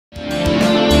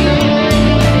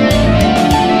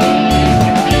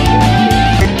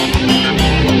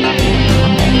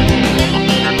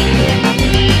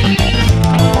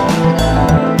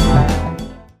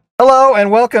Hello and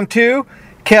welcome to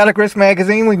Chaotic Riffs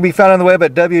Magazine. We can be found on the web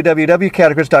at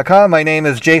www.chaoticriffs.com. My name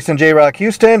is Jason J. Rock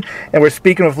Houston, and we're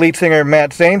speaking with lead singer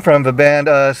rMatt Zane from the band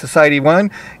Society 1.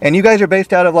 And you guys are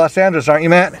based out of Los Angeles, aren't you,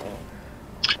 Matt?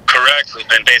 Correct. We've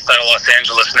been based out of Los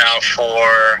Angeles now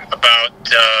for about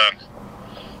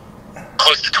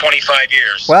close to 25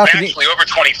 years. Wow, actually, over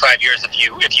 25 years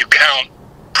if you count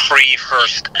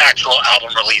pre-first actual album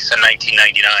release in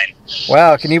 1999.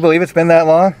 Wow, can you believe it's been that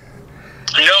long?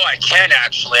 No, I can't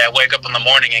actually. I wake up in the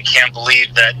morning and can't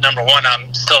believe that, number one,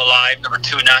 I'm still alive, number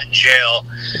two, not in jail.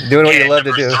 Doing what you love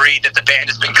to do. Number three, that the band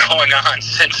has been going on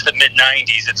since the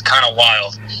mid-90s. It's kind of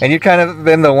wild. And you've kind of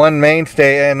been the one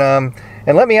mainstay. And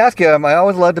let me ask you, I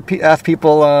always love to ask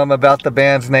people about the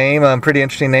band's name. Pretty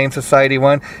interesting name, Society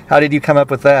 1. How did you come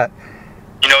up with that?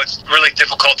 You know, it's really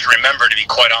difficult to remember, to be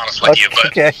quite honest with you. But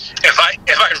okay. if I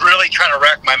really try to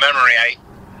rack my memory,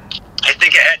 I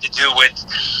think it had to do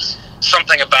with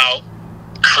something about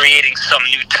creating some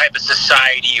new type of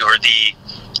society, or the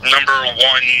number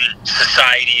one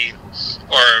society,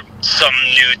 or some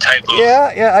new type of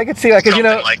I could see that, because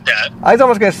something like that. I was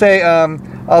almost going to say,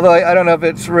 although I don't know if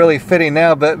it's really fitting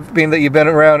now, but being that you've been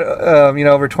around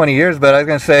over 20 years, but I was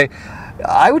going to say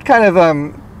I would kind of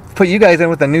put you guys in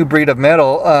with a new breed of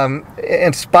metal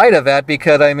in spite of that,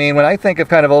 because I mean, when I think of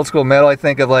kind of old school metal, I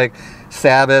think of like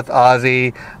Sabbath,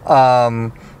 Ozzy,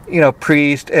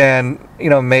 Priest, and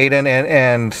Maiden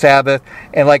and Sabbath.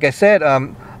 And like I said,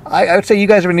 I would say you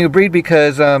guys are a new breed,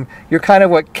 because you're kind of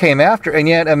what came after, and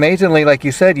yet amazingly, like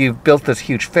you said, you've built this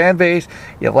huge fan base.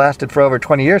 You've lasted for over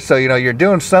 20 years, so you're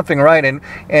doing something right.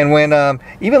 And when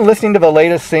even listening to the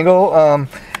latest single,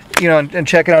 and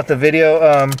checking out the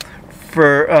video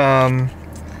for I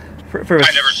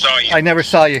Never Saw You. I Never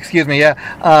Saw You, excuse me, yeah.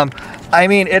 I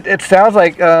mean, it sounds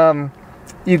like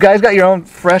you guys got your own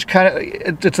fresh kind of,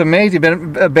 it's amazing. You've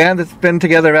been a band that's been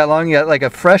together that long. You got like a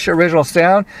fresh original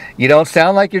sound. You don't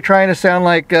sound like you're trying to sound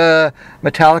like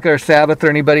Metallica or Sabbath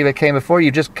or anybody that came before. You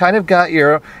just kind of got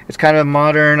it's kind of a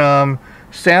modern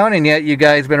sound, and yet you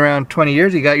guys been around 20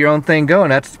 years. You got your own thing going.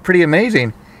 That's pretty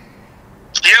amazing.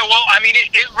 Yeah, well, I mean,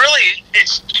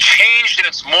 it's changed and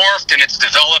it's morphed and it's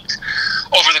developed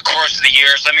over the course of the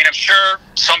years. I mean, I'm sure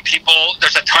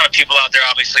there's a ton of people out there,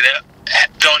 obviously, that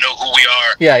don't know who we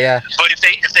are. Yeah. But if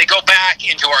they go back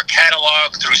into our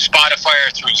catalog through Spotify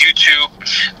or through YouTube,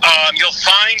 you'll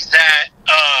find that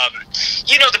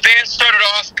the band started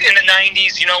off in the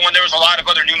 90s, when there was a lot of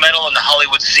other new metal in the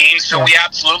Hollywood scene. So we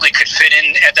absolutely could fit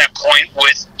in at that point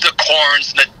with the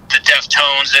Korns, the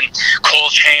Deftones, and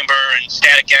Cold Chamber, and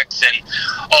Static X, and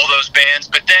all those bands.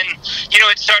 But then,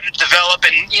 it started to develop,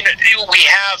 and we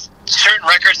have certain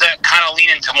records that kind of lean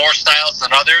into more styles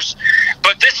than others.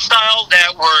 But this style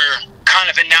that we're kind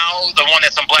of in now, the one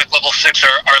that's on Black Level 6,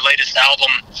 our latest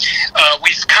album,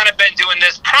 we've kind of been doing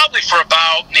this probably for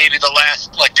about maybe the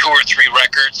last 2 or 3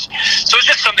 records. So it's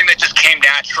just something that just came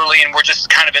naturally, and we're just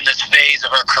kind of in this phase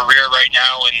of our career right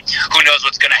now, and who knows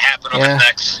what's going to happen over the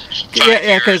next 5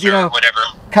 years or whatever.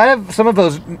 Kind of some of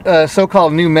those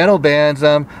so-called new metal bands,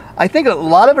 I think a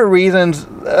lot of the reasons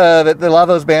that a lot of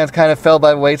those bands kind of fell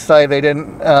by the wayside, they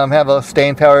didn't have a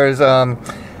staying power as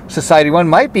Society 1,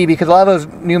 might be because a lot of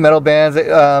those new metal bands,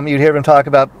 you'd hear them talk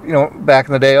about, back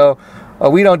in the day,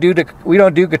 we don't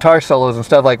do guitar solos and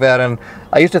stuff like that. And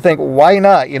I used to think, why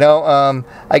not?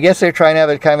 I guess they're trying to have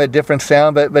a kind of a different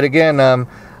sound, but again,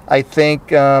 I think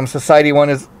Society 1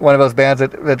 is one of those bands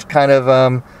that's kind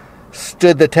of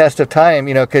stood the test of time,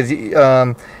 because you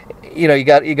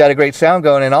got a great sound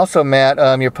going. And also,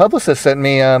 Matt, your publicist sent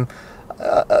me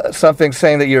something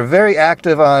saying that you're very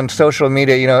active on social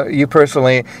media, you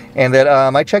personally, and that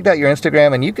I checked out your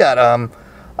Instagram, and you got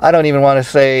I don't even want to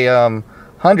say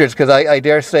hundreds, because I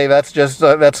dare say that's just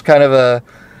that's kind of a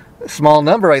small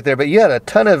number right there, but you had a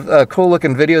ton of cool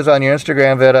looking videos on your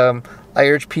Instagram that I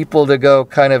urge people to go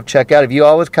kind of check out. Have you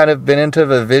always kind of been into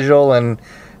the visual and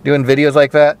doing videos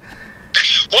like that?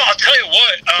 Well, I'll tell you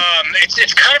what,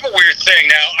 it's kind of a weird thing.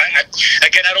 Now,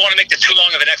 I don't want to make this too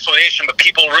long of an explanation, but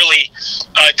people really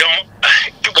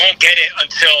won't get it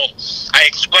until I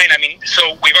explain. I mean,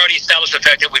 so we've already established the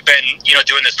fact that we've been,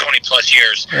 doing this 20 plus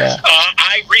years. Yeah.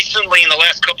 I recently, in the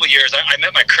last couple of years, I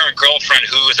met my current girlfriend,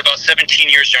 who is about 17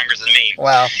 years younger than me.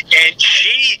 Wow. And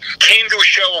she came to a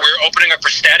show where we were opening up for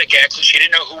Static X, and she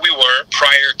didn't know who we were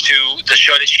prior to the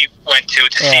show that she went to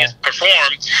see us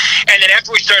perform. And then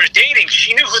after we started dating,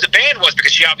 she knew who the band was,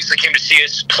 because she obviously came to see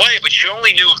us play, but she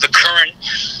only knew of the current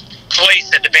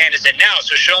place that the band is in now.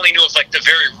 So she only knew of like the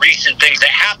very recent things that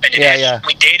happened. And as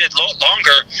we dated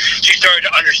longer, she started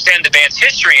to understand the band's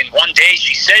history. And one day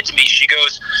she said to me, she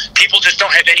goes, people just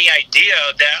don't have any idea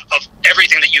of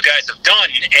everything that you guys have done.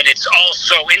 And it's all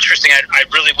so interesting. I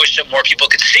really wish that more people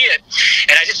could see it.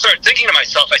 And I just started thinking to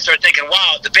myself,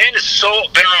 wow, the band has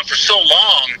been around for so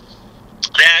long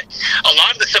that a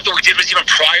lot of the stuff that we did was even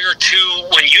prior to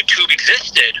when YouTube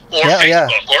existed, or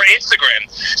Facebook or Instagram.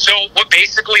 So what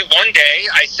basically one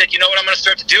day I said, you know what I'm going to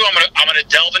start to do? I'm going to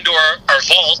delve into our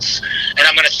vaults, and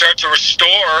I'm going to start to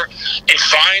restore and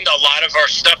find a lot of our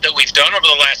stuff that we've done over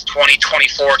the last 20,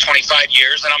 24, 25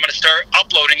 years, and I'm going to start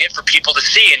uploading it for people to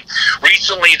see. And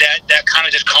recently that kind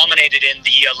of just culminated in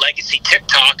the legacy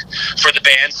TikTok for the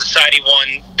band, Society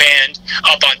One Band,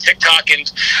 up on TikTok,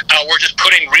 and we're just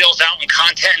putting reels out and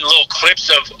content and little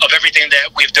clips of everything that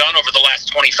we've done over the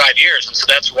last 25 years. And so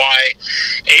that's why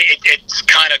it's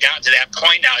kind of gotten to that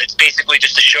point now. It's basically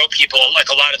just to show people, like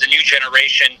a lot of the new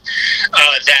generation,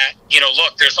 that, you know,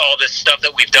 look, there's all this stuff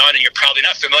that we've done and you're probably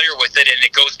not familiar with it, and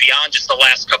it goes beyond just the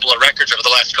last couple of records over the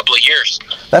last couple of years.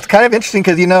 That's kind of interesting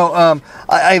because, you know,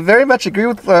 I very much agree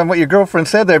with what your girlfriend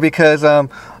said there, because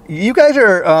you guys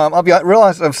are, I'll be real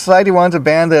honest, Society One's a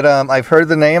band that I've heard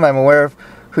the name, I'm aware of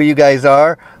who you guys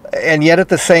are. And yet at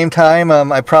the same time,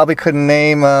 I probably couldn't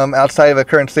name, outside of a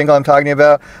current single I'm talking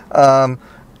about,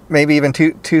 maybe even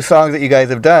two songs that you guys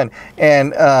have done.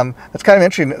 And it's kind of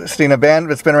interesting, a band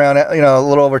that's been around, you know, a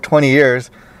little over 20 years.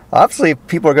 Obviously,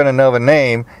 people are going to know the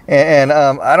name. And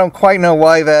I don't quite know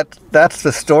why that's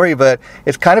the story, but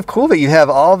it's kind of cool that you have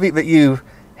that you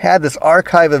had this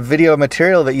archive of video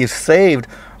material that you saved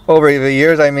over the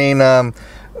years. I mean,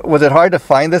 was it hard to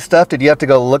find this stuff? Did you have to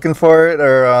go looking for it,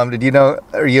 or did you know?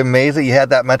 Are you amazed that you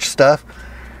had that much stuff?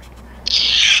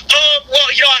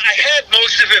 Well, you know, I had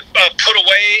most of it put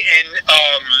away in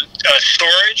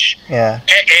storage. Yeah.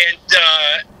 And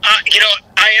you know,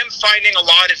 I am finding a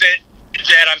lot of it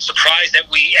that I'm surprised that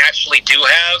we actually do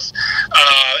have.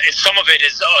 And some of it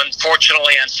is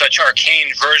unfortunately on such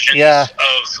arcane versions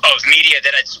of media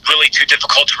that it's really too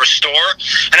difficult to restore.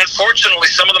 And unfortunately,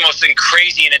 some of the most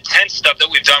crazy and intense stuff that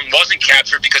we've done wasn't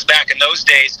captured, because back in those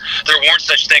days, there weren't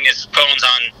such thing as phones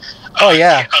on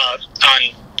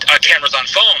cameras on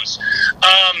phones.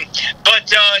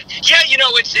 But yeah, you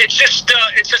know, it's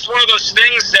just one of those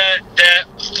things that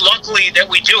luckily that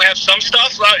we do have some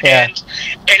stuff, and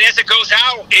as it goes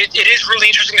out, it is really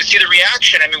interesting to see the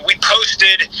reaction. I mean, we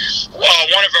posted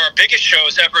one of our biggest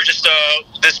shows ever just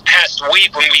this past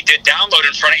week when we did Download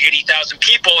in front of 80,000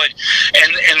 people,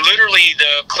 and literally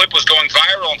the clip was going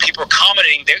viral, and people were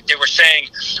commenting. They were saying,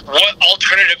 what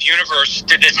alternative universe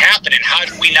did this happen in? How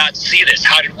did we not see this?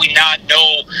 How did we not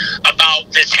know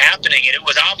about this happening? And it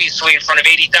was obviously in front of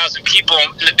 80,000 people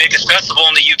in the biggest festival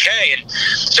in the UK. And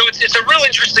so it's a real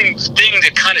interesting thing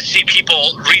to kind of see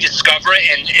people rediscover it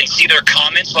and see their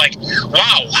comments like,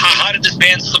 wow, how did this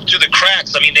band slip through the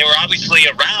cracks? I mean, they were obviously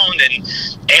around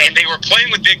and they were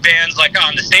playing with big bands like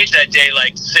on the stage that day,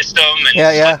 like System and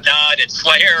Slipknot and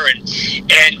Slayer,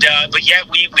 but yet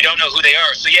we don't know who they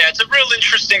are. So yeah, it's a real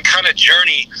interesting kind of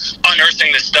journey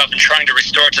unearthing this stuff and trying to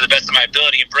restore it to the best of my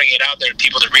ability and bring it out there to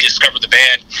people to rediscover the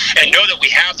band and know that we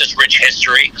have this rich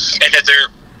history and that there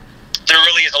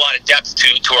really is a lot of depth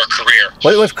to our career.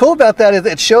 What's cool about that is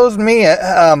it shows me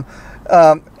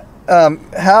how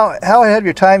ahead of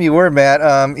your time you were, Matt.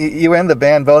 You and the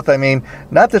band both. I mean,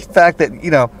 not the fact that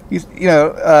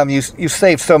you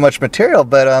saved so much material,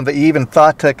 but you even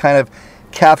thought to kind of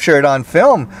capture it on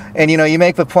film. And you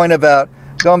make the point about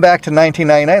going back to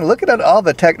 1999. Look at all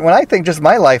the tech. When I think just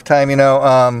my lifetime,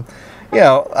 I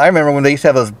remember when they used to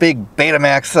have those big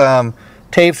Betamax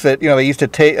tapes that they used to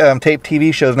tape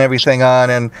TV shows and everything on,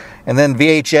 and then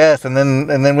VHS, and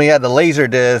then we had the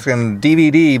Laserdisc and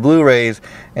DVD, Blu-rays,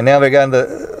 and now they've gotten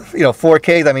the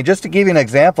 4Ks. I mean, just to give you an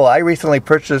example, I recently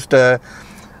purchased a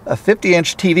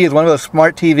 50-inch TV. It's one of those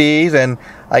smart TVs, and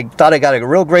I thought I got a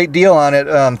real great deal on it.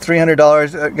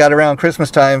 $300 got around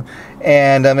Christmas time,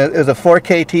 and it was a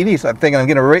 4K TV. So I'm thinking I'm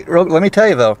gonna. Let me tell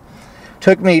you though,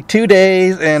 took me 2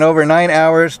 days and over 9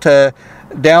 hours to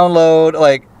download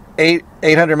like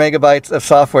 800 megabytes of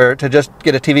software to just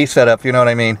get a TV set up. You know what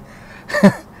I mean? I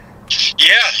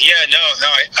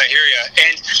hear you.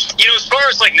 And as far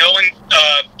as like knowing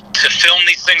to film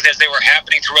these things as they were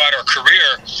happening throughout our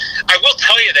career, I will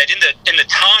tell you that in the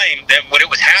time that when it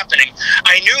was happening,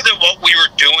 I knew that what we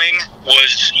were doing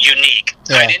was unique.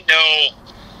 Yeah. I didn't know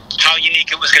how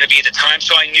unique it was going to be at the time,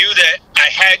 so I knew that I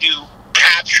had to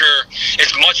capture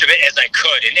as much of it as I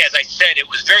could. And as I said, it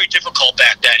was very difficult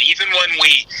back then. Even when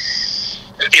we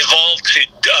evolved to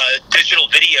digital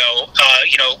video,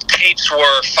 tapes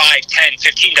were $5, $10,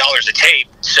 $15 a tape.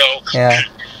 So,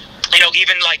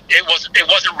 even like it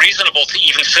wasn't reasonable to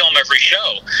even film every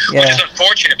show, which is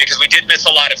unfortunate because we did miss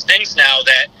a lot of things now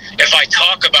that if I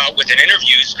talk about within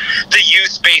interviews, the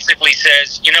youth basically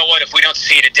says, you know what, if we don't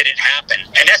see it, it didn't happen.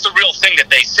 And that's a real thing that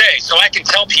they say. So I can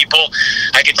tell people,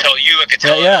 I can tell you, I can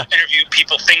tell interview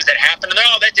people things that happened, and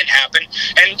they're, oh, that didn't happen.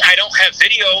 And I don't have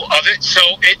video of it, so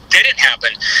it didn't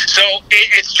happen. So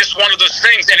it's just one of those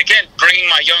things. And again, bringing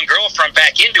my young girlfriend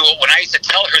back into it, when I used to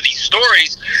tell her these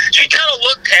stories, she kind of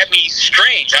looked at me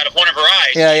strange out of one of her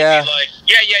eyes. She'd be like,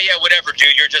 yeah, whatever,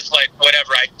 dude. You're just like,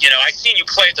 whatever. I seen you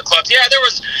play at the clubs. Yeah, there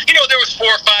was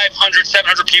 400, 500,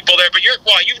 700 people there, but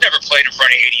you've never played in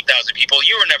front of 80,000 people.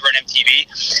 You were never on MTV.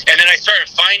 And then I started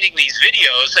finding these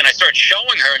videos, and I started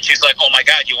showing her, and she's like, oh my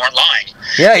God, you weren't lying.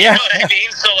 Yeah. You know what I mean?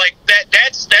 So like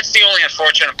that's the only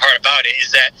unfortunate part about it,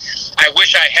 is that I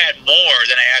wish I had more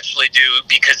than I actually do,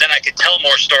 because then I could tell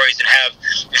more stories and have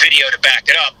video to back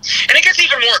it up. And it gets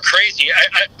even more crazy.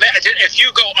 If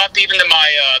you go up even to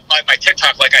my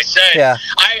TikTok, like I said,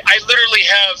 I literally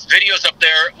have videos up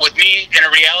there with me in a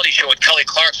reality show with Kelly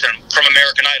Clarkson from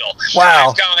American Idol.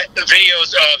 Wow. I've got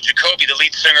videos of Jacoby, the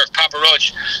lead singer of Papa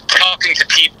Roach,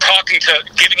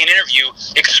 giving an interview,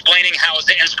 explaining how it was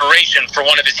the inspiration for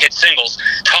one of his hit singles,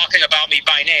 talking about me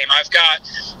by name. I've got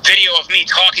video of me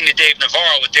talking to Dave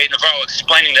Navarro, with Dave Navarro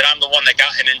explaining that I'm the one that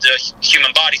got him into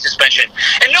human body suspension.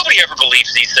 And nobody ever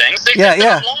believes these things. They're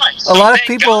online. So a lot of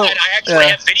people. God, I actually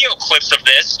have video clips of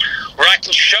this where I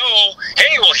can show,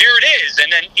 hey, well, here it is.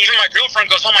 And then even my girlfriend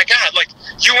goes, oh my God, like,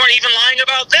 you weren't even lying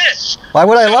about this. Why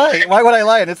would I lie? Why would I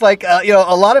lie? And it's like,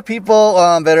 a lot of people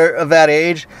that are of that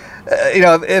age,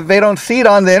 if they don't see it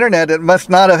on the internet, it must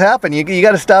not have happened. You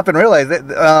got to stop and realize that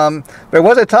there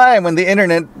was a time when the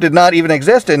internet did not even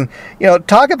exist. And,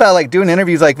 talk about like doing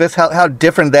interviews like this, how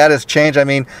different that has changed. I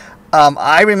mean,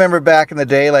 I remember back in the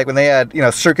day, like when they had,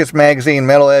 Circus Magazine,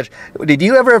 Metal Edge. Did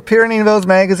you ever appear in any of those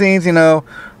magazines,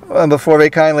 before they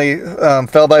kindly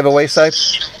fell by the wayside?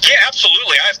 Yeah,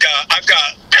 absolutely. I've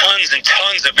got tons and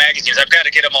tons of magazines. I've got to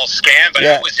get them all scanned, but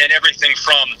I was in everything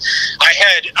from I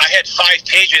had 5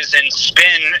 pages in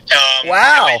Spin.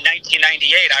 Wow. In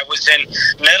 1998, I was in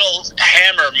Metal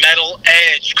Hammer, Metal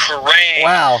Edge,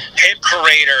 Kerrang, Hit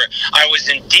Parader. I was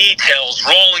in Details,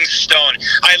 Rolling Stone.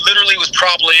 I literally was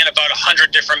probably in about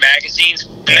 100 different magazines.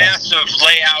 Massive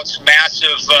layouts,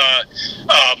 massive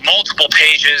multiple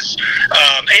pages,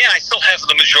 and I still have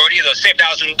the majority of those saved. I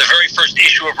was in the very first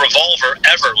issue of Revolver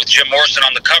ever with Jim Morrison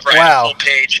on the cover. I had a full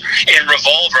page in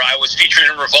Revolver. I was featured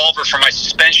in Revolver for my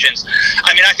suspensions.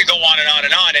 I mean, I could go on and on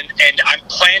and on, and I'm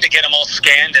planning to get them all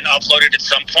scanned and uploaded at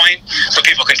some point so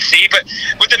people can see. But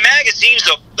with the magazines,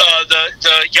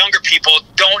 the younger people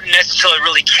don't necessarily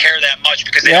really care that much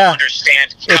because they don't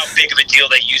understand how big of a deal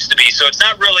they used to be. So it's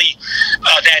not really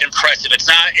that impressive. It's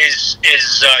not as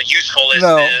useful as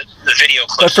the video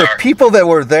clips are. But for people that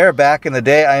were there back in the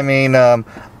day, I mean,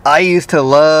 I used to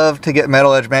love to get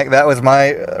Metal Edge mag. That was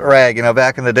my rag,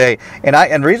 back in the day. And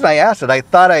the reason I asked it, I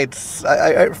thought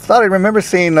I remember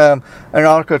seeing an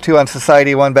article or two on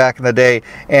Society One back in the day,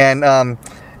 and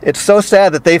it's so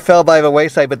sad that they fell by the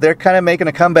wayside. But they're kind of making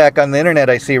a comeback on the internet,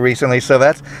 I see recently. So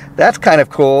that's kind of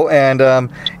cool, and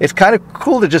it's kind of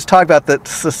cool to just talk about that.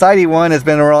 Society One has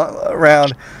been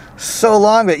around so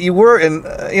long that you were in,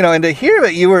 and to hear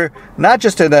that you were not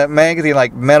just in a magazine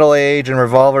like Metal Age and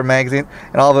Revolver magazine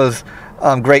and all those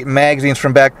great magazines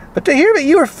from back, but to hear that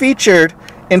you were featured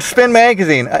in Spin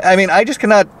magazine. I mean, I just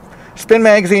cannot. Spin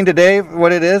magazine today,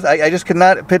 what it is, I just could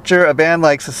not picture a band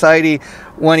like Society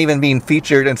One even being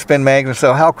featured in Spin magazine.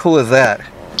 So how cool is that?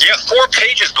 Yeah, 4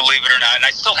 pages, believe it or not, and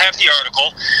I still have the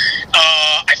article.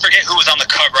 I forget who was on the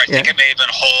cover. I think it may have been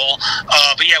Hole.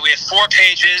 But yeah, we had 4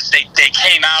 pages. They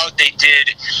came out. They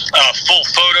did full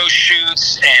photo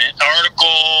shoots and an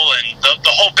article and the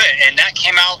whole bit. And that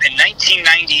came out in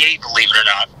 1998, believe it or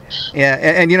not. Yeah,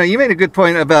 and you made a good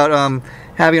point about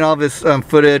having all this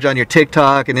footage on your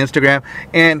TikTok and Instagram.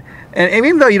 And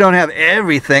even though you don't have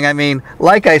everything, I mean,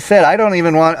 like I said,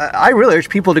 I really urge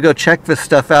people to go check this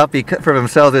stuff out for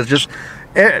themselves. It's just,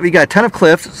 we got a ton of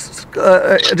clips,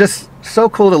 just so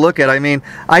cool to look at. I mean,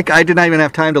 I did not even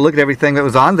have time to look at everything that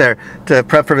was on there to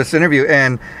prep for this interview.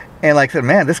 And like I said,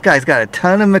 man, this guy's got a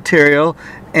ton of material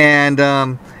and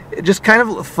just kind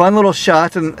of fun little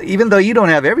shots. And even though you don't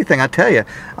have everything, I tell you,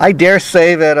 I dare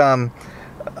say that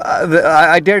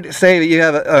you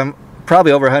have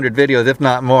probably over 100 videos, if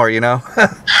not more, Well,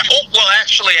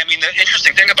 actually, I mean, the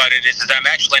interesting thing thing about it is I'm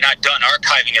actually not done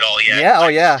archiving it all yet. Yeah, oh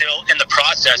yeah. I'm still in the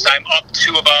process. I'm up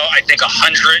to about, I think,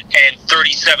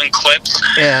 137 clips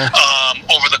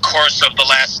over the course of the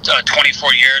last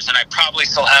 24 years, and I probably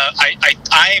still have,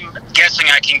 I'm guessing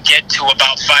I can get to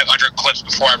about 500 clips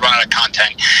before I run out of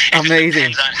content. Amazing. It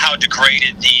depends on how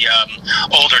degraded the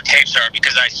older tapes are,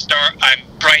 because I'm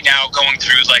right now going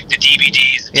through like the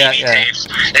DVDs, DVD tapes.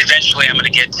 Eventually I'm going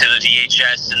to get to the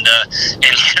VHS and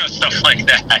stuff like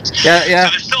that. So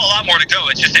there's still a lot more to go.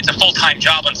 It's a full-time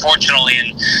job, unfortunately,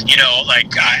 and I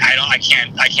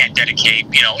can't dedicate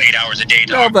 8 hours a day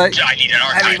to I need an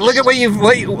archive. I mean,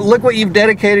 look what you've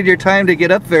dedicated your time to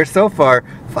get up there so far.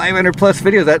 500 plus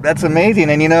videos. That's amazing.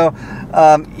 And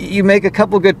you make a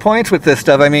couple good points with this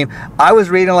stuff. I mean, I was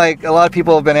reading, like, a lot of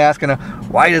people have been asking,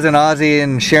 why doesn't Ozzy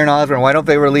and Sharon Osbourne, why don't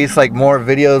they release like more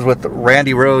videos with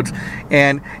Randy Rhoads?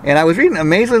 And I was reading,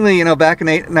 amazingly, back in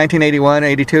 1981,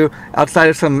 82, outside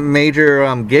of some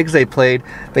major gigs they played,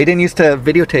 they didn't used to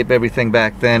videotape everything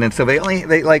back then, and so they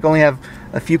only have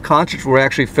a few concerts were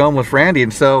actually filmed with Randy,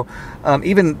 and so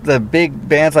even the big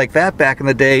bands like that back in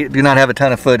the day do not have a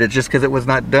ton of footage, just because it was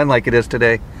not done like it is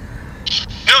today.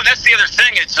 No, that's the other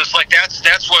thing. It's just like that's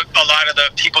what a lot of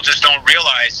the people just don't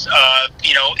realize.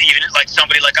 Even like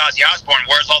somebody like Ozzy Osbourne,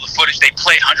 where's all the footage? They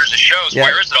played hundreds of shows.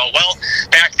 Where is it all? Well,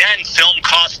 back then, film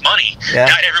cost money.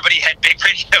 Not everybody had big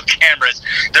video cameras.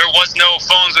 There was no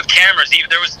phones with cameras. Even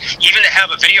to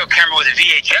have a video camera with a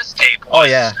VHS tape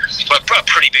was a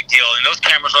pretty big deal. And those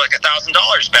cameras were like $1,000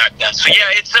 back then. So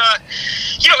yeah, it's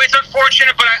it's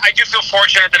unfortunate, but I do feel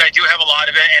fortunate that I do have a lot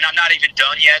of it, and I'm not even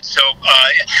done yet. So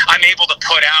I'm able to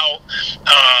put out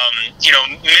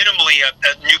minimally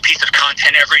a new piece of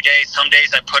content every day. Some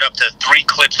days I put up to 3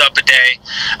 clips up a day,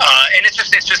 and it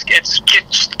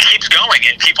keeps going.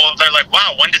 And people, they're like,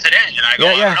 "Wow, when does it end?" And I go,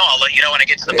 "I don't know. I'll let you know when I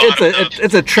get to the bottom."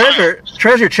 It's a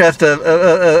treasure chest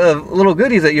of little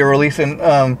goodies that you're releasing.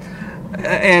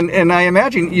 And I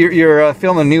imagine you're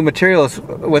filming new materials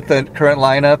with the current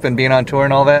lineup and being on tour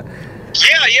and all that.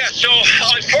 Yeah. So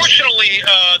unfortunately,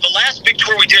 the last big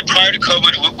tour we did prior to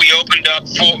COVID, we opened up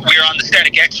we were on the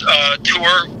Static X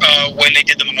tour when they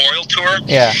did the Memorial Tour.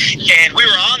 Yeah. And we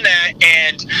were on that,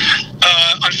 and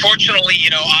unfortunately,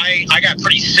 I got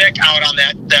pretty sick out on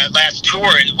that last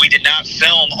tour, and we did not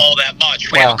film all that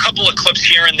much. We have a couple of clips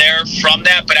here and there from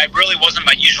that, but I really wasn't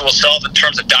my usual self in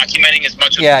terms of documenting as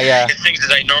much of things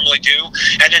as I normally do.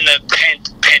 And then the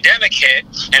pandemic hit,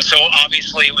 and so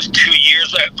obviously it was 2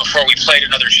 years before we played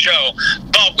another show.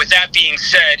 But with that being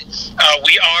said,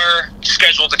 we are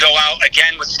scheduled to go out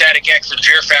again with Static X and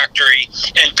Fear Factory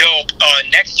and Dope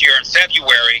next year in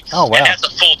February. Oh, wow. And that's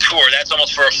a full tour. That's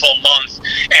almost for a full month.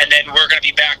 And then we're going to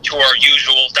be back to our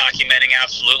usual, documenting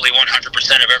absolutely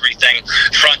 100% of everything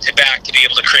front to back to be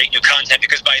able to create new content,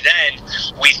 because by then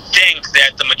we think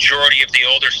that the majority of the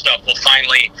older stuff will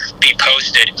finally be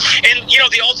posted. And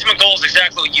the ultimate goal is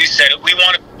exactly what you said. We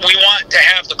want to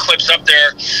have the clips up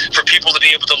there for people to be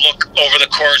able to look over the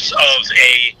course of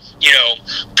a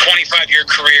 25-year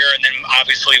career, and then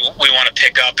obviously we want to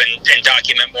pick up and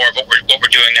document more of what we're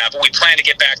doing now. But we plan to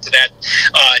get back to that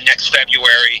next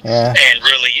February and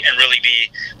really be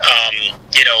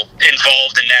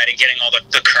involved in that and getting all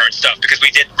the current stuff, because we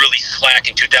did really slack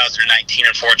in 2019,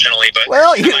 unfortunately.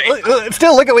 But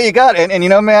still look at what you got, and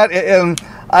Matt.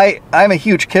 I'm a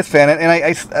huge Kiss fan, and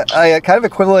I kind of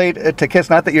equivalent to Kiss.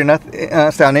 Not that you're not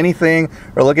sound anything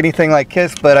or look anything like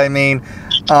Kiss, but I mean,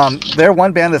 they're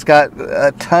one band that's got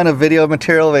a ton of video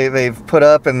material they've put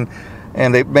up, and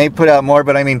they may put out more.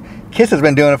 But I mean, Kiss has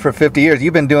been doing it for 50 years.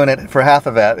 You've been doing it for half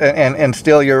of that, and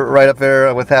still you're right up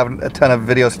there with having a ton of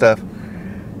video stuff.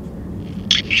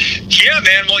 Yeah,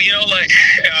 man. Well,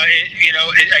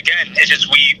 again, it's just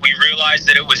we realized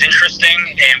that it was interesting,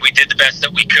 and we did the best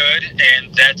that we could,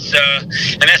 and that's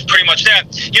pretty much that.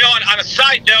 On a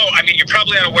side note, I mean, you're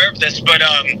probably unaware of this, but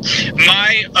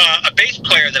a bass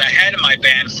player that I had in my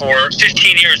band for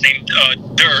 15 years named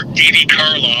Dirt, D.V.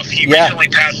 Karloff, he recently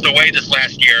passed away this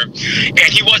last year, and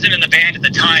he wasn't in the band at the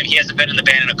time. He hasn't been in the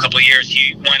band in a couple of years.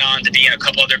 He went on to be in a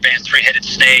couple other bands, Three-Headed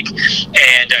Snake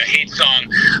and Hate Song.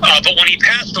 But when he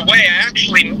passed away, I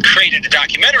actually created a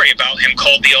documentary about him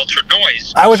called The Altered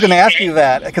Noise. I was going to ask you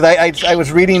that, because I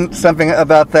was reading something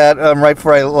about that right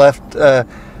before I left the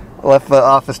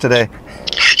office today.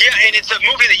 Yeah, and it's a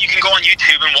movie that you can go on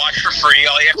YouTube and watch for free.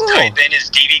 All you have to type in is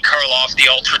D.V. Karloff, The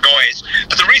Altered Noise.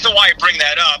 But the reason why I bring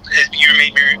that up is you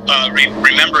made me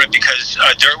remember it, because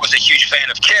Dirt was a huge fan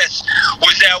of Kiss,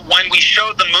 was that when we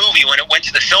showed the movie, when it went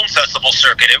to the film festival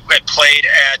circuit, it played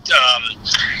at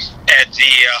at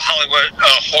the Hollywood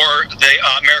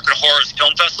American Horrors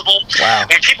Film Festival. Wow.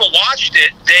 When people watched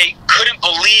it, they couldn't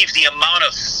believe the amount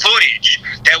of footage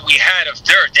that we had of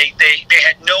Dirt. They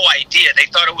had no idea. They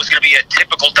thought it was going to be a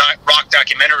typical rock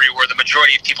documentary where the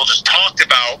majority of people just talked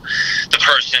about the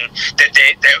person that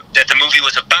the movie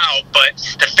was about. But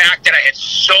the fact that I had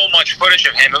so much footage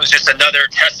of him, it was just another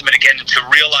testament again to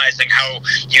realizing how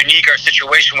unique our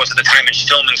situation was at the time in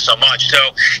filming so much.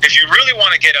 So if you really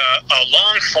want to get a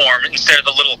long form instead of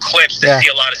the little clips that see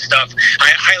a lot of stuff,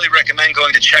 I highly recommend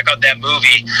going to check out that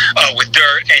movie with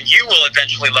Dirt, and you will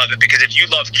eventually love it, because if you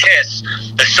love Kiss,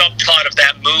 the subplot of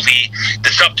that movie, the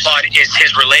subplot is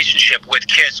his relationship with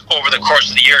Kiss over the course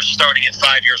of the year, starting at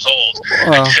 5 years old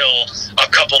until a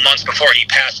couple months before he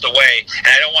passed away. And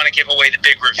I don't want to give away the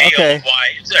big reveal of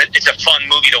why it's a fun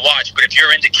movie to watch, but if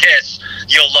you're into Kiss,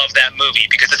 you'll love that movie,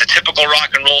 because it's a typical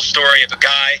rock and roll story of a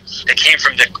guy that came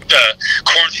from the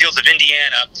cornfields of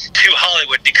Indiana to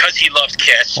Hollywood because he loved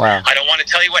Kiss. Wow. I don't want to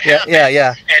tell you what happened.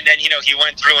 And then, he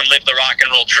went through and lived the rock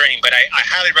and roll dream. But I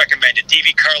highly recommend it.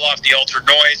 D.V. Karloff, The Altered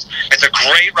Noise. It's a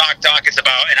great rock doc. It's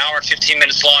about an hour and 15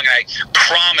 minutes long, and I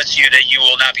promise you that you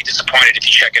will not be disappointed if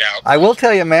you check it out. I will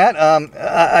tell you, Matt,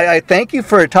 I thank you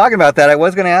for talking about that. I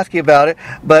was going to ask you about it,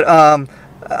 but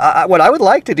what I would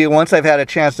like to do once I've had a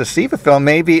chance to see the film,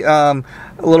 maybe a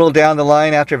little down the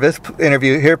line after this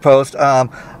interview here post,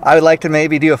 I would like to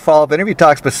maybe do a follow-up interview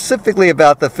talk specifically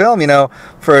about the film,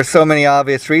 for so many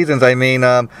obvious reasons. I mean,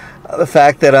 the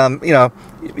fact that,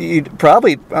 you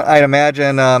probably, I'd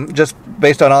imagine, just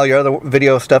based on all your other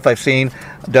video stuff I've seen,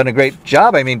 done a great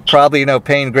job. I mean, probably,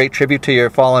 paying great tribute to your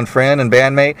fallen friend and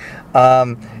bandmate.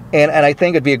 And I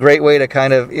think it'd be a great way to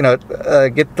kind of,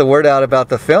 get the word out about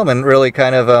the film and really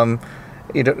kind of,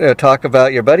 talk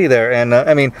about your buddy there. And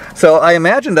I mean, so I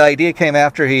imagine the idea came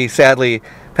after he sadly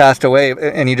passed away,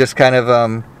 and you just kind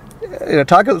of,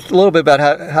 talk a little bit about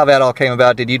how that all came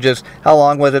about. How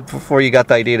long was it before you got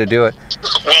the idea to do it?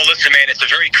 Well, listen, man, it's a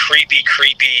very creepy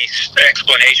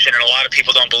explanation, and a lot of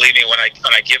people don't believe me when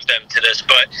I give them to this.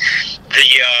 But the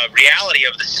reality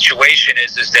of the situation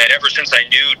is that ever since I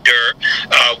knew Dirt,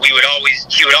 he would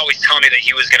always tell me that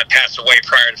he was going to pass away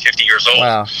prior to 50 years old.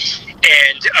 Wow.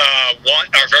 And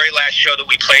our very last show that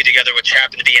we played together, which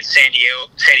happened to be in San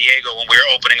Diego when we were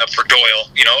opening up for Doyle,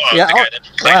 the guy that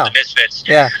played the Misfits.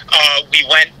 Yeah. We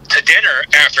went to dinner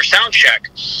after sound check,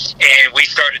 and we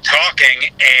started talking,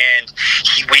 and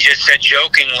we just said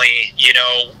jokingly,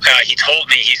 he told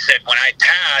me, he said, when I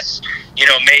pass,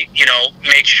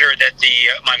 make sure that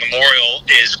my memorial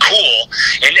is cool.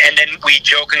 And then we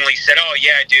jokingly said, oh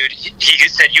yeah, dude, he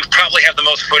said, you probably have the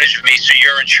most footage of me, so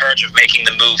you're in charge of making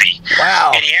the movie.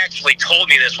 Wow. And he actually told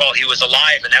me this while he was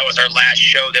alive, and that was our last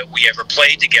show that we ever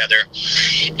played together.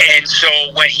 And so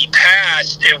when he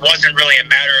passed, it wasn't really a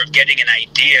matter of getting an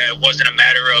idea. It wasn't a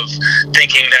matter of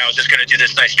thinking that I was just going to do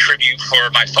this nice tribute for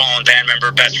my fallen band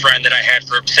member, best friend that I had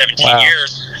for 17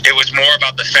 years. It was more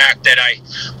about the fact that I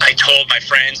told my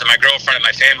friends and my girlfriend and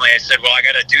my family, I said, well, I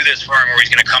got to do this for him or he's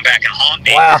going to come back and haunt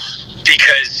me. Wow.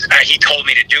 Because he told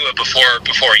me to do it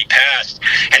before he passed.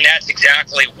 And that's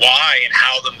exactly why and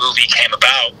how the movie came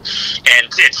about. And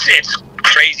it's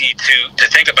crazy to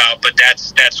think about, but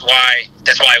that's why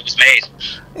it was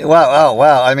made. Wow. Oh,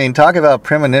 wow. I mean, talk about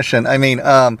premonition. I mean,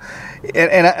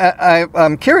 and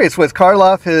I'm curious, was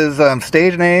Karloff his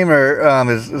stage name,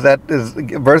 or is that his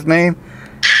birth name?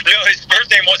 No, his birth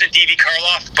name wasn't D.V.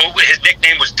 Karloff, but his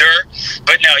nickname was Dirt.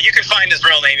 But no, you can find his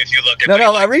real name if you look at it.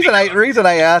 No, the reason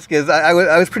I ask is I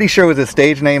was pretty sure it was his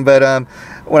stage name, but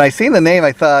when I seen the name,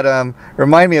 I thought,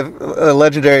 remind me of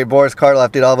legendary Boris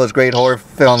Karloff, did all those great horror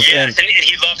films. Yes, and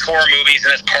he loved horror movies,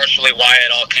 and that's partially why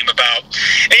it all came about.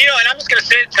 And and I'm just going to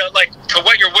say to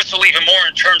wet your whistle even more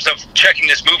in terms of checking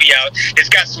this movie out. It's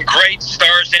got some great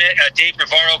stars in it. Dave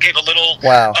Navarro gave a little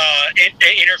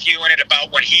interview in it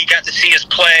about when he got to see us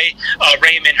play.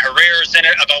 Raymond Herrera's in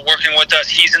it, about working with us.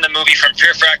 He's in the movie from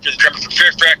Fear Factory. The drummer from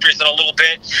Fear Factory is in a little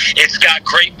bit. It's got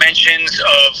great mentions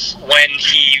of when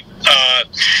he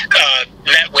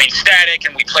met Wayne Static,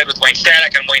 and we played with Wayne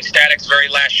Static on Wayne Static's very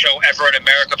last show ever in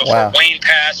America before Wayne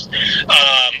passed.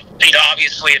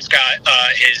 Obviously it's got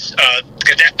his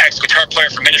ex-guitar player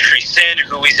from Ministry, Singe,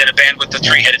 who he's in a band with, the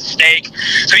Three-Headed Snake.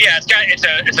 So yeah,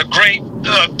 it's a great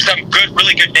some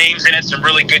really good names in it, some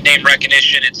really good name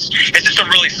recognition. It's just a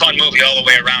really fun movie all the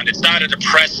way around. It's not a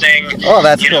depressing. Oh,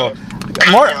 that's cool.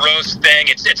 more roast thing.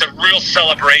 It's a real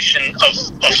celebration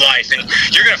of life, and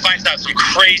you're going to find out some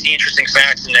crazy interesting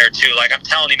facts in there too. Like I'm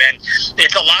telling you, man,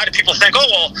 it's a lot of people think, oh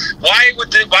well, why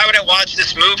would I watch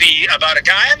this movie about a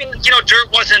guy? I mean,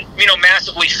 Dirt wasn't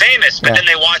massively famous, but then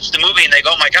they watch the movie and they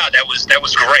go, oh my God, that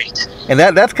was great. And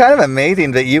that's kind of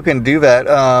amazing that you can do that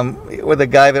with a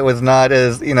guy that was not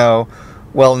as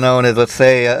well known as, let's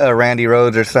say, a Randy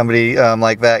Rhoads or somebody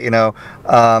like that,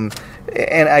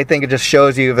 and I think it just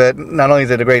shows you that not only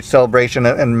is it a great celebration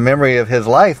and memory of his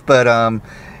life, but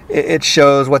it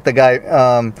shows what the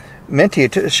guy meant to you.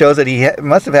 It shows that he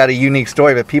must have had a unique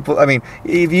story. But people, I mean,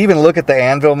 if you even look at the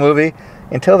Anvil movie,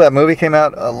 until that movie came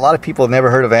out, a lot of people had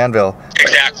never heard of Anvil.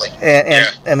 Exactly.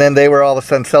 And then they were all of a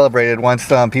sudden celebrated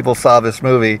once people saw this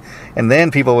movie, and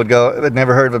then people that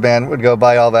never heard of a band would go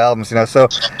buy all the albums. So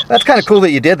that's kind of cool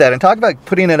that you did that. And talk about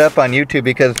putting it up on YouTube,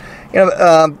 because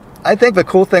I think the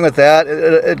cool thing with that,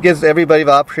 it gives everybody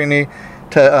the opportunity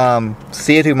to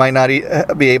see it who might not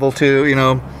be able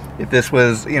to, if this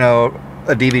was,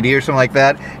 a DVD or something like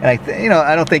that. And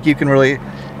I don't think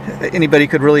anybody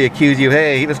could really accuse you,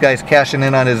 hey, this guy's cashing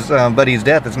in on his buddy's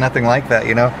death. It's nothing like that,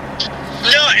 No,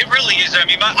 it really is. I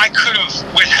mean, I could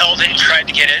have withheld it and tried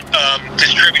to get it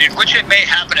distributed, which it may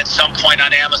happen at some point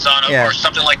on Amazon or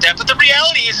something like that. But the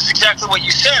reality is exactly what you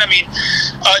said. I mean,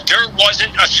 Dirt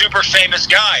wasn't a super famous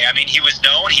guy. I mean, he was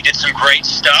known. He did some great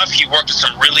stuff. He worked with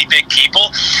some really big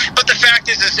people. But the fact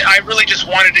is I really just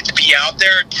wanted it to be out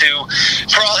there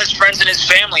for all his friends and his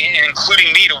family, and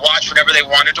including me, to watch whenever they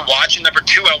wanted to watch. And number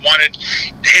two, I wanted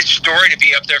his story to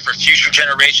be up there for future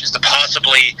generations to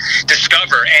possibly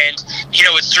discover. And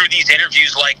it's through these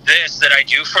interviews like this that I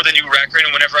do for the new record,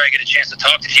 and whenever I get a chance to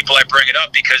talk to people, I bring it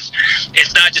up, because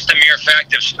it's not just a mere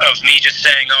fact of me just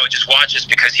saying, oh, just watch this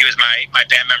because he was my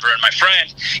band member and my friend.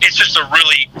 It's just a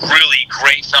really, really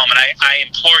great film, and I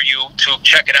implore you to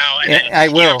check it out. And I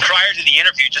will. Prior to the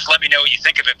interview, just let me know what you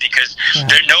think of it, because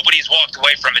nobody's walked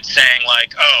away from it saying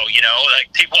like, oh,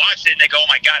 like people watched it and they go, oh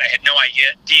my God, I had no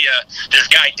idea this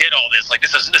guy did all this. Like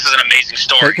this is an amazing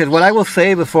story. Because what I will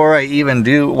say before I even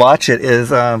do watch it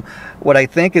is, what I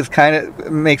think is kind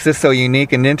of makes this so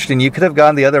unique and interesting. You could have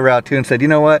gone the other route too and said, you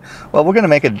know what? Well, we're going to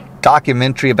make a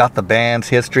documentary about the band's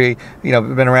history.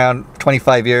 We've been around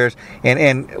 25 years,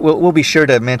 and we'll be sure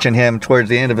to mention him towards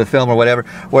the end of the film or whatever.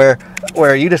 Where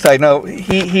you decide, no,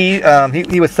 he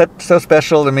was so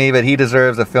special to me that he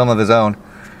deserves a film of his own.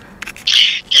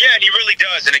 Yeah, and he really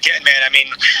does. And again, man, I mean,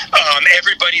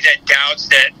 everybody that doubts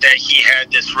that he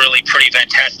had this really pretty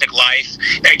fantastic life,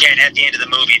 again, at the end of the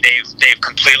movie, they've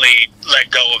completely let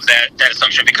go of that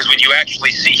assumption, because when you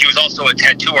actually see, he was also a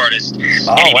tattoo artist, and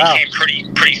he became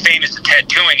pretty famous at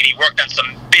tattooing, and he worked on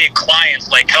some big clients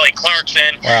like Kelly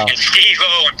Clarkson and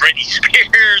Steve-O and Britney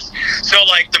Spears. So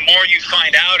like the more you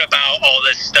find out about all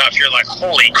this stuff, you're like,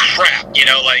 holy crap,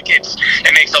 like it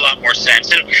makes a lot more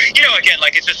sense. And again,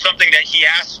 like it's just something that he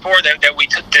asked for, that we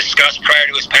discussed prior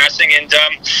to his passing, and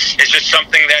it's just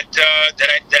something that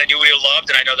I knew he loved,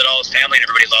 and I know that all his family and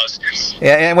everybody loves.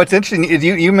 Yeah, and what's interesting is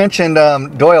you mentioned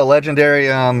Doyle, legendary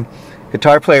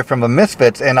guitar player from the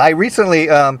Misfits, and I recently,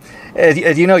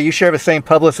 as you know, you share the same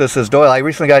publicist as Doyle. I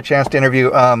recently got a chance to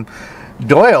interview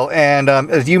Doyle, and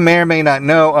as you may or may not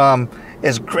know,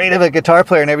 as great of a guitar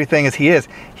player and everything as he is,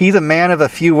 he's a man of a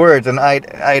few words. And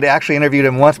I'd actually interviewed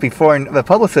him once before, and the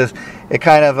publicist, it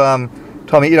kind of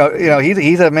told me,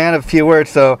 he's a man of few words.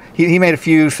 So he made a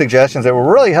few suggestions that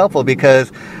were really helpful, because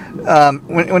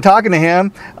when talking to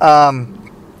him,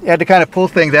 you had to kind of pull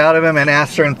things out of him and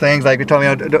ask certain things. Like he told me,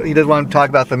 he doesn't want to talk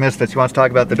about the Misfits. He wants to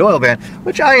talk about the Doyle band,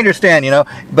 which I understand,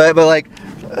 but like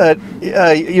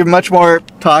you're much more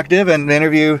talkative, and the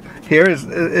interview here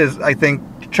is I think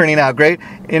turning out great.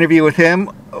 Interview with him,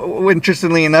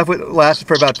 interestingly enough, it lasted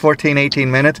for about 14-18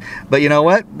 minutes. But you know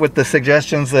what? With the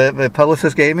suggestions that the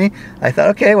publicist gave me, I thought,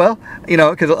 okay, well,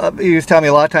 because he was telling me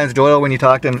a lot of times Doyle, when you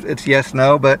talk to him, it's yes,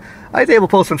 no. But I was able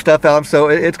to pull some stuff out of him, so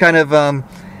it's kind of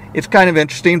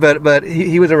interesting. But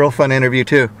he was a real fun interview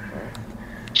too.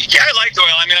 Yeah, I like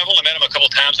Doyle. I mean, I've only met him a couple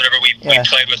times whenever we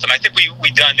played with him. I think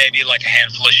we done maybe like a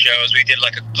handful of shows. We did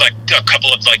like a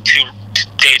couple of like 2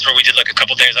 days where we did like a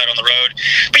couple days out on the road.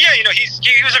 But yeah, he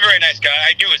was a very nice guy.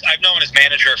 I've known his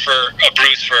manager for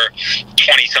Bruce for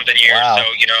 20-something years. Wow. So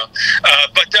I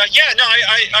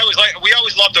was like, we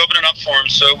always loved opening up for him.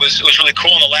 So it was really cool.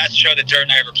 And the last show that Dirt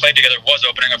and I ever played together was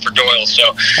opening up for Doyle.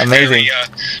 So amazing,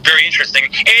 very interesting.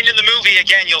 And in the movie,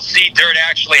 again, you'll see Dirt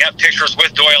actually have pictures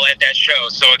with Doyle at that show.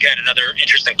 So again, another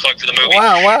interesting plug for the movie.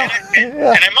 Wow.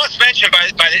 And I must mention,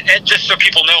 just so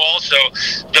people know, also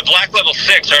the Black Level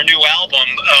 6, our new album.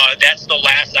 That's the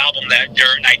last album that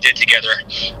Dirt and I did together.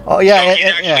 Oh yeah, so he's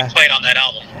actually played on that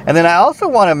album. And then I also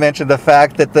want to mention the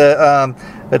fact that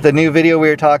the new video we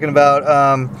were talking about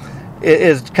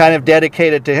is kind of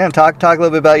dedicated to him. Talk a little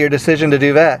bit about your decision to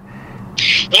do that.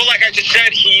 Well, like I just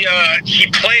said, he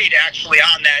played actually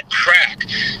on that track.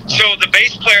 So the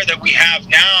bass player that we have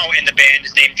now in the band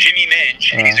is named Jimmy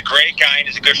Minge, and he's a great guy and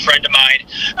he's a good friend of mine.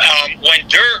 When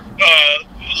Dirt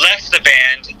left the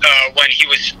band, when he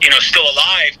was still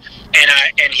alive,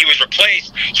 and he was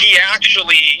replaced,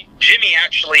 Jimmy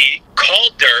actually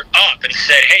called Dirt up and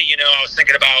said, hey, I was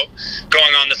thinking about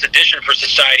going on this audition for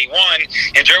Society 1.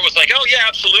 And Dirt was like, oh, yeah,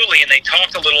 absolutely. And they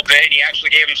talked a little bit, and he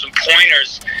actually gave him some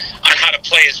pointers on how to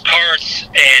play his parts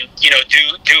and,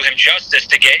 do him justice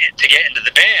to get into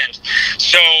the band.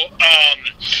 So,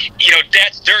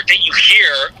 that's Dirt that you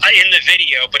hear in the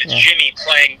video, but it's Jimmy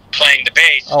playing the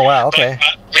bass. Oh, wow, okay.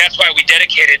 But, that's why we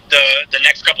dedicated the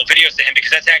next couple videos to him,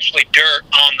 because that's actually Dirt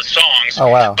on the songs. Oh,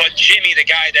 wow. But Jimmy, the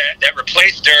guy that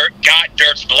replaced Dirt, got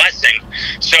Dirt's blessing.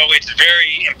 So it's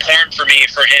very important for me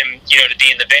for him, to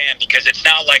be in the band, because it's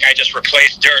not like I just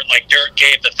replaced Dirt. Like, Dirt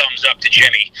gave the thumbs up to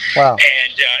Jimmy. Wow.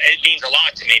 And it means a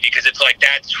lot to me, because it's like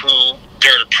that's who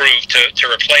Dirt approved to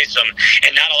replace him,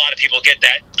 and not a lot of people get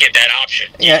that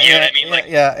option. You know what I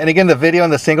mean? Yeah. And again, the video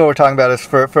and the single we're talking about is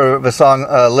for the song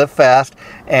 "Live Fast,"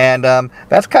 and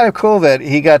that's kind of cool that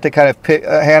he got to kind of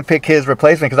handpick his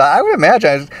replacement. Because I would imagine,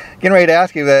 I was getting ready to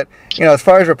ask you that, as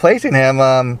far as replacing him,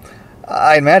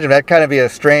 I imagine that kind of be a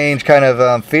strange kind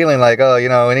of feeling, like, oh,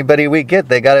 anybody we get,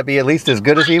 they got to be at least as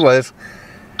good as he was.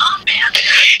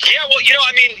 Yeah, well,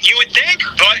 you would think,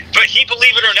 but he,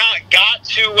 believe it or not, got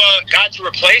to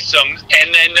replace him,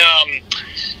 and then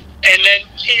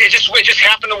it just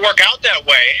happened to work out that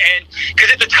way. And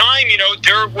because at the time,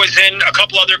 Dirt was in a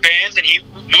couple other bands, and he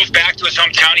moved back to his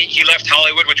hometown. He left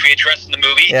Hollywood, which we addressed in the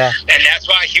movie, and that's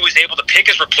why he was able to pick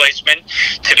his replacement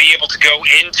to be able to go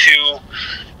into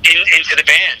the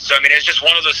band. So it's just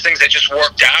one of those things that just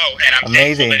worked out, and I'm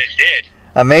thankful that it did.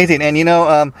 Amazing. And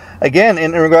again,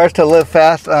 in regards to Live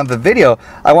Fast, the video,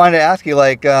 I wanted to ask you,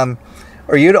 like,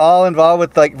 are you all involved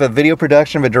with like the video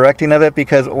production, the directing of it?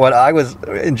 Because what I was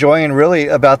enjoying really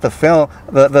about the film,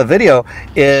 the video,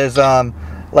 is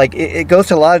like it goes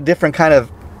to a lot of different kind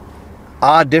of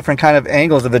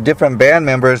angles of the different band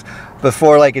members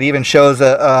before like it even shows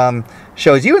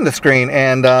you in the screen.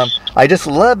 And I just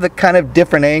love the kind of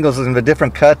different angles and the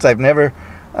different cuts. I've never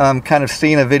kind of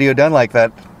seen a video done like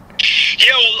that.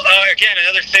 Yeah, well, again,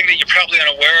 another thing that you're probably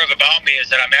unaware of about me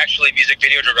is that I'm actually a music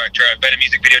video director. I've been a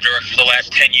music video director for the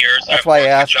last 10 years. That's why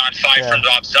I asked. John Five from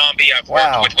Rob Zombie. I've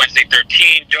worked with Wednesday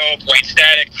 13, Dope, Wayne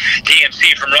Static,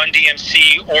 DMC from Run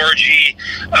DMC, Orgy.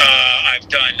 I've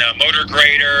done Motor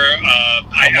Grader.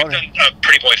 I've done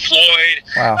Pretty Boy Floyd.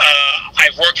 Wow.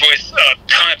 I've worked with a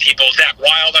ton of people. Zach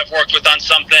Wild I've worked with on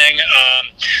something.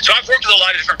 So I've worked with a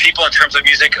lot of different people in terms of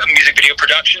music video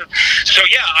production. So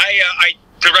yeah, I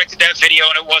directed that video,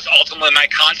 and it was ultimately my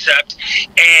concept,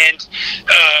 and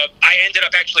I ended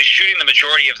up actually shooting the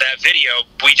majority of that video.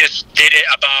 We just did it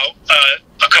about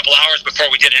a couple hours before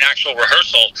we did an actual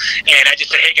rehearsal, and I just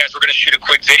said, hey guys, we're going to shoot a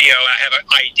quick video, and I have an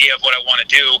idea of what I want to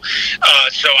do.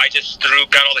 So I just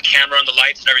got all the camera and the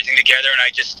lights and everything together, and I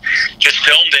just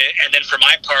filmed it. And then for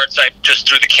my parts, I just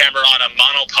threw the camera on a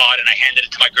monopod, and I handed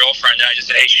it to my girlfriend, and I just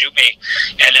said, hey, shoot me.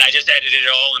 And then I just edited it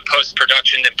all in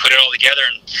post-production and put it all together,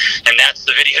 and that's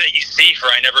the video that you see for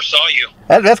I Never Saw You.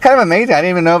 That's kind of amazing. I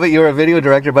didn't even know that you were a video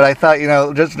director, but I thought,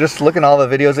 just looking at all the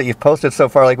videos that you've posted so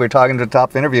far, like we were talking to the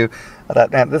top interview, I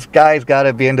thought, man, this guy's got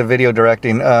to be into video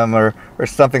directing or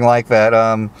something like that,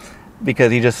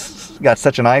 because he just got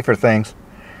such an eye for things.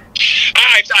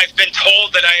 I've been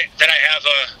told that I have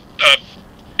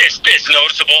it's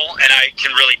noticeable, and I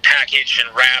can really package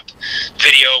and wrap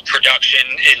video production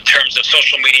in terms of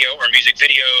social media or music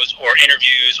videos or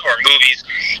interviews or movies.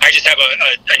 I just have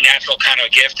a natural kind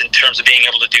of gift in terms of being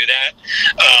able to do that,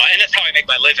 and that's how I make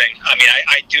my living.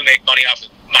 I do make money off of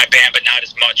my band, but not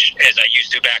as much as I used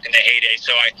to back in the heyday.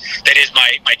 So that is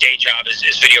my day job is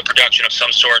video production of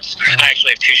some sorts. I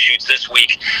actually have 2 shoots this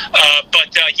week.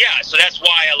 Yeah, so that's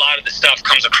why a lot of the stuff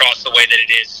comes across the way that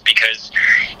it is, because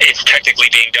it's technically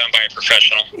being done by a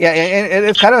professional. Yeah, and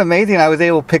it's kind of amazing I was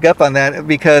able to pick up on that,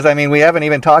 because, we haven't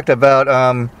even talked about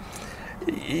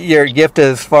your gift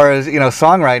as far as,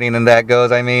 songwriting and that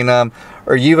goes.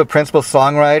 Are you a principal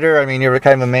songwriter? You're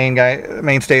kind of a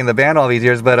mainstay in the band all these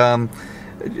years, but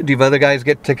do you other guys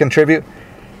get to contribute?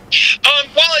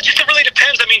 Well, it really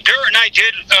depends. Dirt and I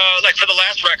did, like for the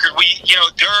last record,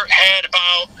 Dirt had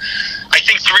about, I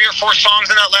think, 3 or 4 songs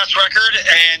in that last record,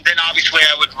 and then obviously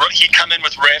he'd come in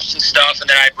with riffs and stuff, and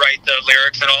then I'd write the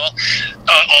lyrics and all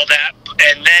that.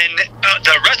 And then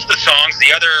the rest of the songs,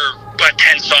 the other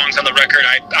 10 songs on the record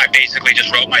I basically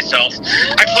just wrote myself.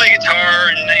 I play guitar,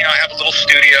 and I have a little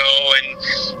studio,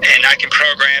 and I can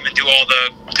program and do all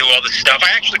the stuff.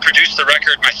 I actually produced the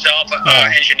record myself,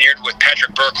 engineered with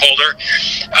Patrick Burkholder,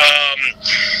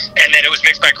 and then it was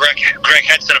mixed by Greg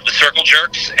Hedson of the Circle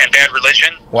Jerks and Bad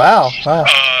Religion. Wow.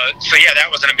 So yeah, that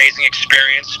was an amazing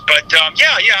experience. But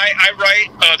I write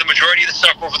the majority of the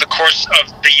stuff over the course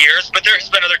of the years, but there has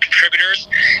been other contributors,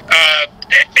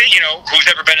 who's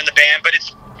ever been in the band, but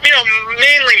it's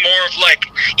mainly more of like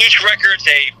each record's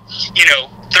a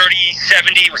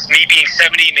 30-70 with me being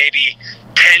 70, maybe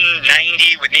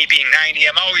 10-90 with me being 90.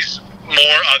 I'm always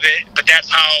more of it, but that's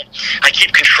how I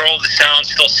keep control of the sound,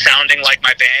 still sounding like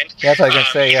my band. That's what I was going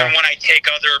to say, even when I take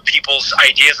other people's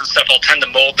ideas and stuff, I'll tend to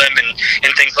mold them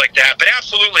and things like that. But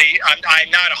absolutely, I'm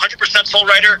not 100% soul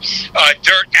writer.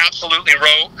 Dirt absolutely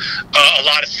wrote a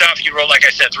lot of stuff. He wrote, like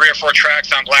I said, 3 or 4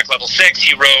 tracks on Black Level 6.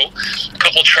 He wrote a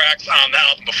couple tracks on the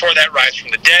album before that, Rise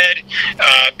from the Dead,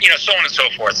 so on and so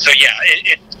forth. So yeah,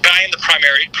 I am the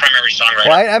primary songwriter.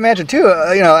 Well, I imagine too,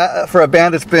 for a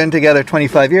band that's been together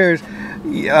 25 years,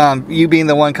 you being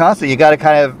the one constant, you got to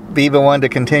kind of be the one to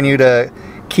continue to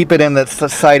keep it in the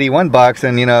Society 1 box,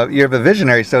 and you're the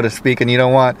visionary, so to speak, and you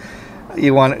want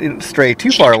to stray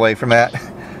too far away from that.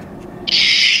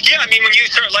 Yeah, I mean, when you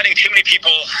start letting too many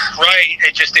people write,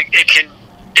 it has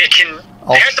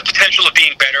the potential of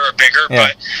being better or bigger,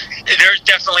 but there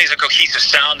definitely is a cohesive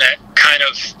sound that kind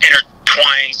of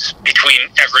intertwines between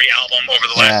every album over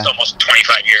the last almost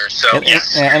 25 years. So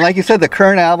yes. And like you said, the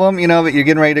current album, that you're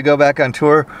getting ready to go back on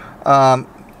tour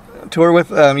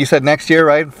with, you said next year,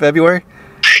 right? February?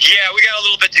 Yeah, we got a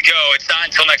little bit to go. It's not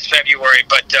until next February,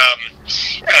 but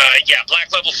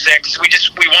Black Level 6.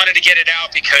 We wanted to get it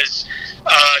out because,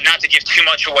 not to give too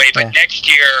much away, but next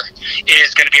year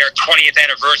is going to be our 20th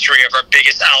anniversary of our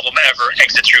biggest album ever,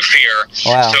 Exit Through Fear.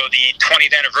 Wow. So the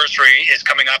 20th anniversary is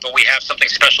coming up, and we have something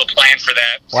special planned for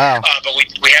that. Wow. But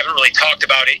we haven't really talked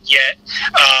about it yet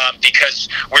because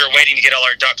we're waiting to get all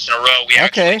our ducks in a row. We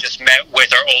actually just met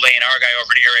with our old A&R guy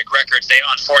over at Earache Records. They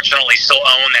unfortunately still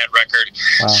own that record.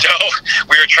 Wow. So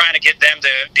we were trying to get them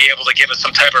to be able to give us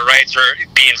some type of rights or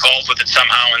be involved with it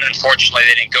somehow, and unfortunately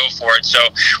they didn't go for it. So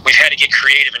we've had to get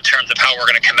creative in terms of how we're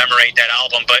going to commemorate that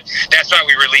album, but that's why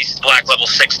we released Black Level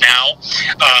 6 now,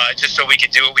 just so we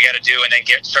could do what we got to do and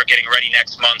then start getting ready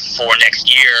next month for next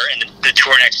year and the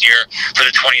tour next year for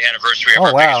the 20th anniversary of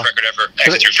our biggest record ever,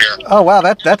 Exit Through Fear. Oh wow,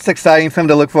 that's exciting, something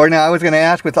to look forward. Now I was going to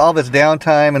ask, with all this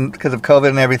downtime and because of COVID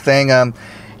and everything,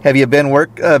 have you been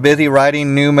busy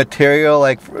writing new material,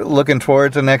 like looking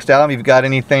towards the next album? You've got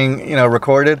anything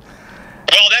recorded?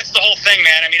 Well, that's the whole thing,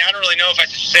 man. I mean, I don't really know if I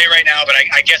should say right now, but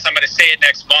I guess I'm going to say it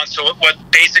next month. So what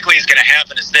basically is going to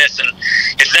happen is this, and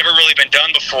it's never really been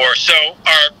done before. So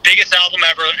our biggest album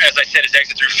ever, as I said, is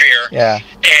Exit Through Fear. Yeah.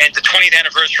 And the 20th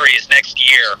anniversary is next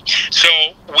year. So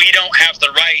we don't have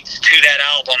the rights to that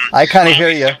album. I kind of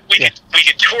hear you. We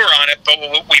could tour on it, but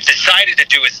what we've decided to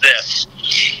do is this.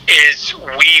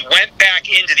 We went back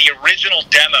into the original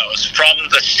demos from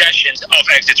the sessions of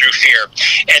Exit Through Fear.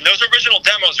 And those original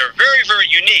demos are very, very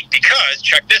unique because,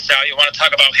 check this out, you want to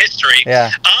talk about history.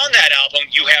 Yeah. On that album,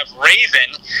 you have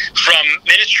Raven from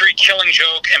Ministry, Killing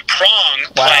Joke, and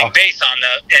Prong playing bass on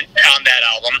that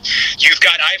album. You've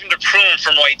got Ivan DePrune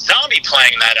from White Zombie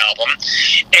playing that album.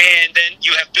 And then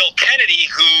you have Bill Kennedy,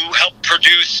 who helped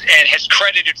produce and has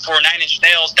credited for Nine Inch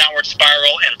Nails, Downward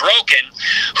Spiral, and Broken,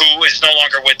 who is no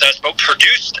longer with us, but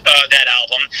produced that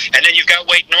album. And then you've got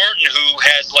Wade Norton, who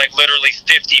has literally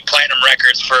 50 platinum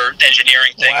records for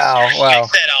engineering things. Wow.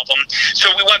 That album. So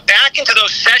we went back into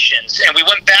those sessions and we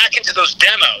went back into those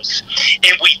demos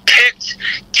and we picked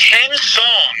 10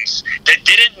 songs that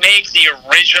didn't make the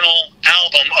original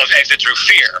album of Exit Through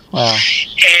Fear. Wow.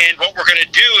 And what we're going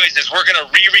to do is we're going to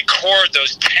re-record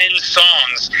those 10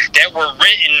 songs that were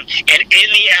written and in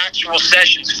the actual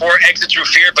sessions for Exit Through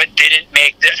Fear but didn't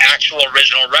make the actual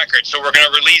original record. So we're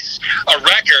going to release a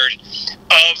record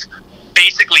of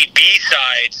basically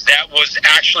B-sides that was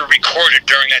actually recorded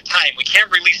during that time. We can't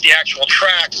release the actual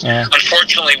tracks,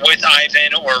 unfortunately, with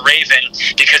Ivan or Raven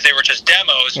because they were just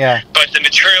demos, but the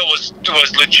material was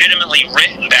legitimately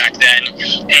written back then,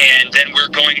 and then we're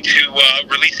going to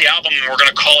release the album, and we're going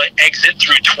to call it Exit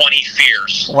Through 20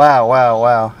 Fears.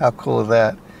 Wow. How cool is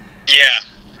that? Yeah.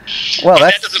 Well,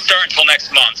 that doesn't start until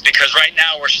next month because right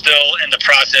now we're still in the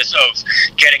process of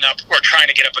we're trying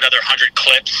to get up another 100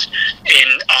 clips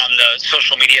on the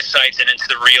social media sites and into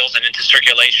the reels and into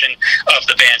circulation of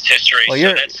the band's history. Well,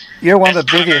 you're one of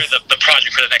the busiest. The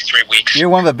project for the next 3 weeks. You're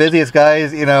one of the busiest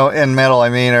guys, in metal.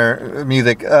 Or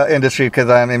music industry. Because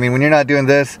when you're not doing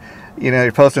this,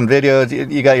 you're posting videos.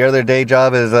 You got your other day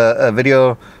job as a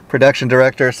video production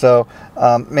director. So,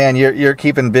 man, you're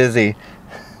keeping busy.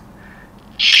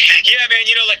 Yeah, man.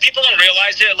 Like people don't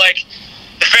realize it. Like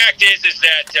the fact is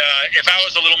that if I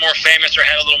was a little more famous or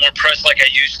had a little more press like I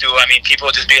used to, I mean, people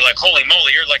would just be like, "Holy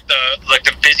moly, you're like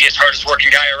the busiest, hardest working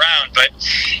guy around." But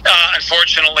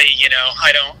unfortunately,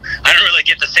 I don't really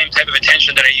get the same type of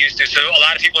attention that I used to. So a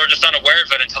lot of people are just unaware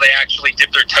of it until they actually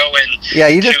dip their toe in. Yeah,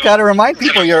 you just got to remind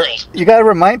people you're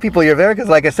there, because,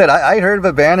 like I said, I heard of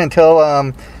a band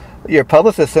until your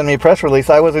publicist sent me a press release.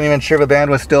 I wasn't even sure the band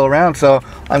was still around. So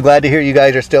I'm glad to hear you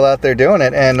guys are still out there doing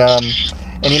it. And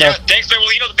yeah, thanks, man. Well,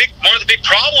 one of the big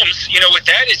problems, with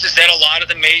that is that a lot of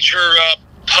the major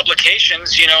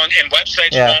publications, and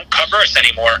websites won't cover us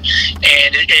anymore.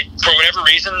 And it for whatever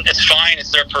reason, it's fine.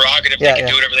 It's their prerogative. They can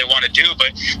do whatever they want to do.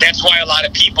 But that's why a lot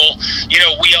of people,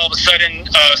 we all of a sudden,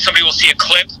 somebody will see a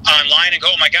clip online and go,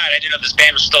 "Oh my God, I didn't know this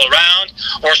band was still around."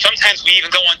 Or sometimes we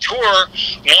even go on tour,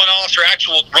 one-offs or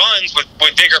actual runs with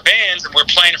bigger bands, and we're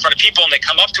playing in front of people, and they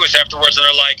come up to us afterwards and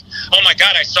they're like, "Oh my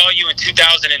God, I saw you in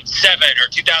 2007 or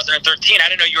 2013. I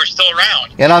didn't know you were still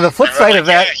around." And on the flip side of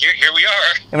that, here we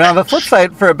are. And on the flip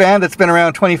side, for a band that's been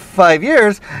around 25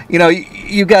 years,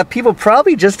 you got people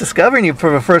probably just discovering you for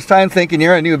the first time, thinking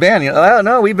you're a new band. "Oh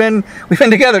no, we've been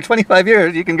together 25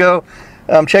 years. You can go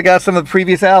check out some of the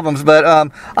previous albums." But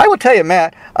I will tell you,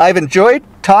 Matt, I've enjoyed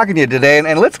talking to you today,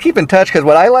 and let's keep in touch, because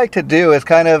what I like to do is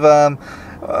kind of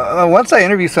once I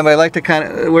interview somebody, I like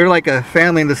to we're like a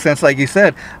family in the sense, like you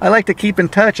said. I like to keep in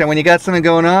touch, and when you got something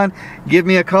going on, give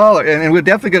me a call, and we're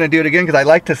definitely going to do it again, because I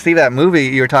like to see that movie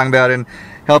you were talking about and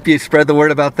help you spread the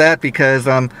word about that, because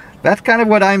that's kind of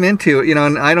what I'm into,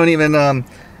 and I don't even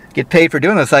get paid for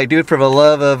doing this. I do it for the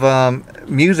love of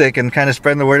music and kind of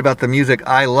spreading the word about the music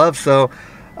I love. So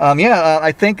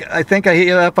I think I hit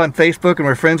you up on Facebook, and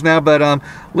we're friends now, but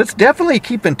let's definitely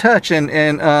keep in touch,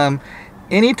 and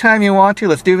anytime you want to,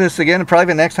 let's do this again. And probably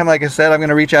the next time, like I said, I'm going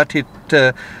to reach out to you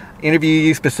to interview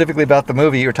you specifically about the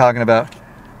movie you were talking about.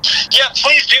 Yeah,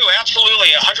 please do. Absolutely,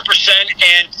 100%.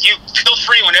 And you feel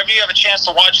free whenever you have a chance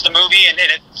to watch the movie, and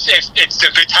it's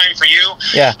a good time for you.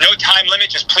 Yeah. No time limit.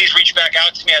 Just please reach back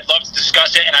out to me. I'd love to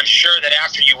discuss it, and I'm sure that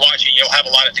after you watch it, you'll have a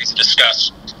lot of things to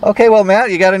discuss. Okay, well,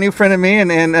 Matt, you got a new friend of me,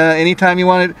 and anytime you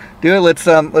want to do it,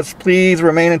 let's please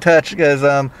remain in touch, because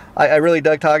I really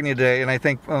dug talking to you today, and I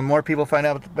think more people find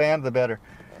out about the band, the better.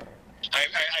 I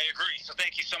agree. So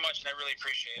thank you so much, and I really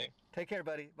appreciate it. Take care,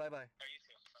 buddy. Bye-bye. You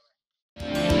too.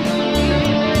 Bye-bye.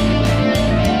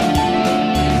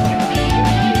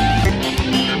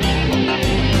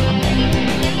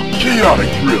 Chaotic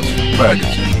Riffs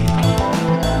Magazine.